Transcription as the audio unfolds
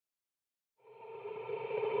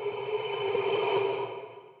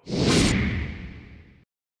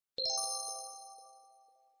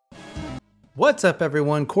What's up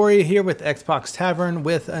everyone, Corey here with Xbox Tavern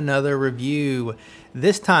with another review.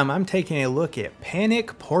 This time I'm taking a look at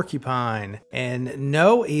Panic Porcupine. And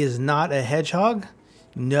no, he is not a hedgehog.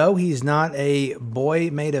 No, he's not a boy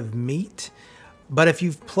made of meat. But if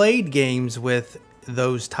you've played games with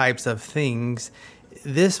those types of things,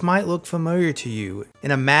 this might look familiar to you.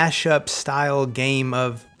 In a mashup style game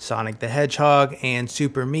of Sonic the Hedgehog and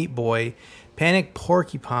Super Meat Boy, Panic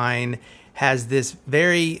Porcupine has this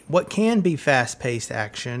what can be fast-paced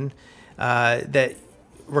action that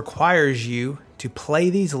requires you to play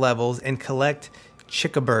these levels and collect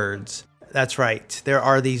chicka-birds. That's right, there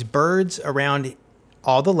are these birds around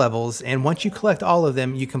all the levels, and once you collect all of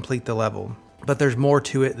them, you complete the level. But there's more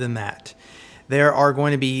to it than that. There are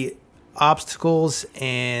going to be obstacles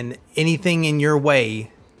and anything in your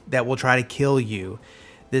way that will try to kill you.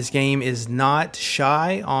 This game is not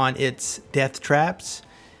shy on its death traps.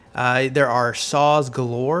 There are saws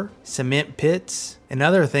galore, cement pits, and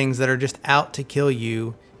other things that are just out to kill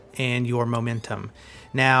you and your momentum.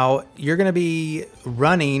 Now, you're going to be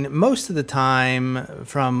running most of the time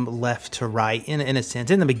from left to right, in a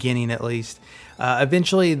sense, in the beginning at least.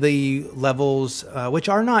 Eventually, the levels, which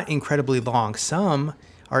are not incredibly long, some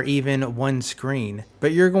are even one screen,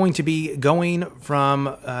 but you're going to be going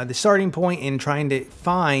from the starting point and trying to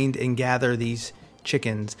find and gather these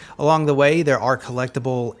chickens. Along the way, there are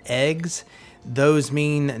collectible eggs. Those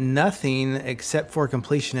mean nothing except for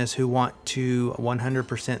completionists who want to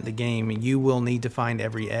 100% the game. You will need to find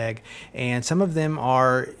every egg, and some of them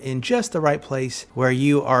are in just the right place where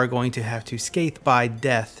you are going to have to skate by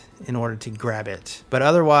death in order to grab it. But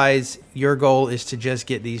otherwise, your goal is to just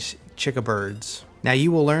get these chicka-birds. Now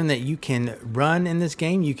you will learn that you can run in this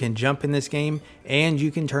game, you can jump in this game, and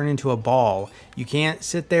you can turn into a ball. You can't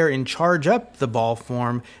sit there and charge up the ball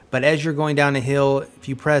form, but as you're going down a hill, if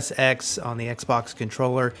you press X on the Xbox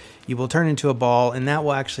controller, you will turn into a ball, and that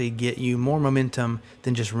will actually get you more momentum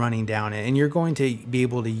than just running down it. And you're going to be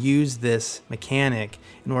able to use this mechanic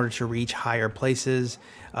in order to reach higher places,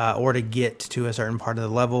 or to get to a certain part of the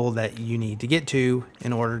level that you need to get to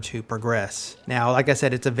in order to progress. Now, like I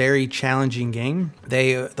said, it's a very challenging game.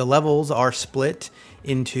 The levels are split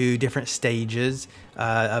into different stages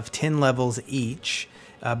of 10 levels each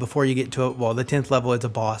before you get to the 10th level is a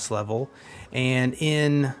boss level. And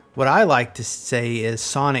in what I like to say is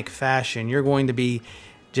Sonic fashion, you're going to be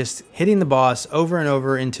just hitting the boss over and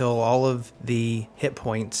over until all of the hit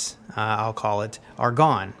points, I'll call it, are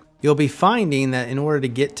gone. You'll be finding that in order to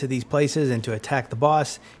get to these places and to attack the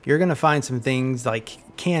boss, you're going to find some things like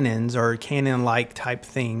cannons or cannon-like type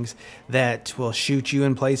things that will shoot you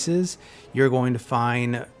in places. You're going to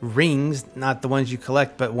find rings, not the ones you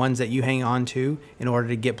collect, but ones that you hang on to in order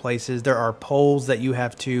to get places. There are poles that you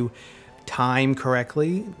have to time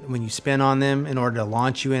correctly when you spin on them in order to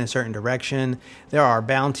launch you in a certain direction. There are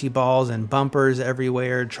bouncy balls and bumpers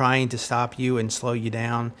everywhere trying to stop you and slow you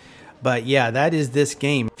down. But yeah, that is this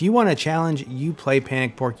game. If you want a challenge, you play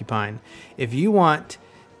Panic Porcupine. If you want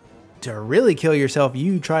to really kill yourself,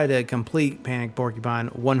 you try to complete Panic Porcupine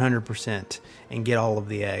 100% and get all of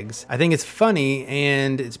the eggs. I think it's funny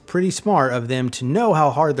and it's pretty smart of them to know how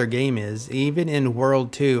hard their game is. Even in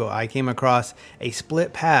World 2, I came across a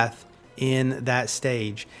split path in that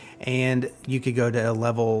stage, and you could go to a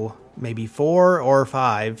level maybe 4 or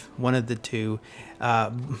 5, one of the two.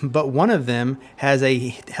 But one of them has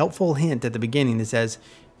a helpful hint at the beginning that says,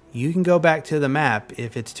 you can go back to the map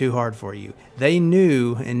if it's too hard for you. They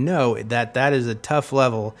knew and know that that is a tough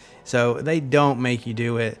level, so they don't make you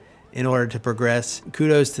do it in order to progress.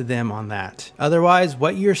 Kudos to them on that. Otherwise,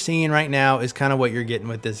 what you're seeing right now is kind of what you're getting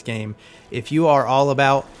with this game. If you are all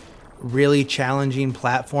about really challenging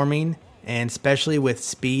platforming, and especially with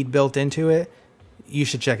speed built into it, you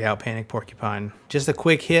should check out Panic Porcupine. Just a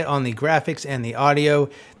quick hit on the graphics and the audio.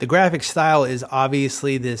 The graphic style is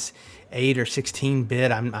obviously this 8 or 16-bit,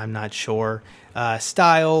 I'm not sure,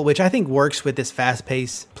 style, which I think works with this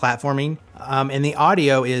fast-paced platforming. And the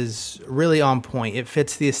audio is really on point. It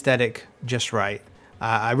fits the aesthetic just right.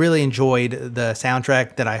 I really enjoyed the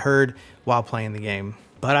soundtrack that I heard while playing the game.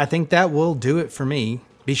 But I think that will do it for me.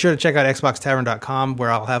 Be sure to check out xboxtavern.com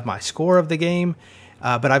where I'll have my score of the game.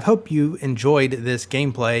 But I hope you enjoyed this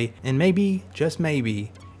gameplay, and maybe, just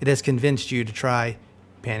maybe, it has convinced you to try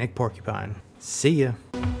Panic Porcupine. See ya!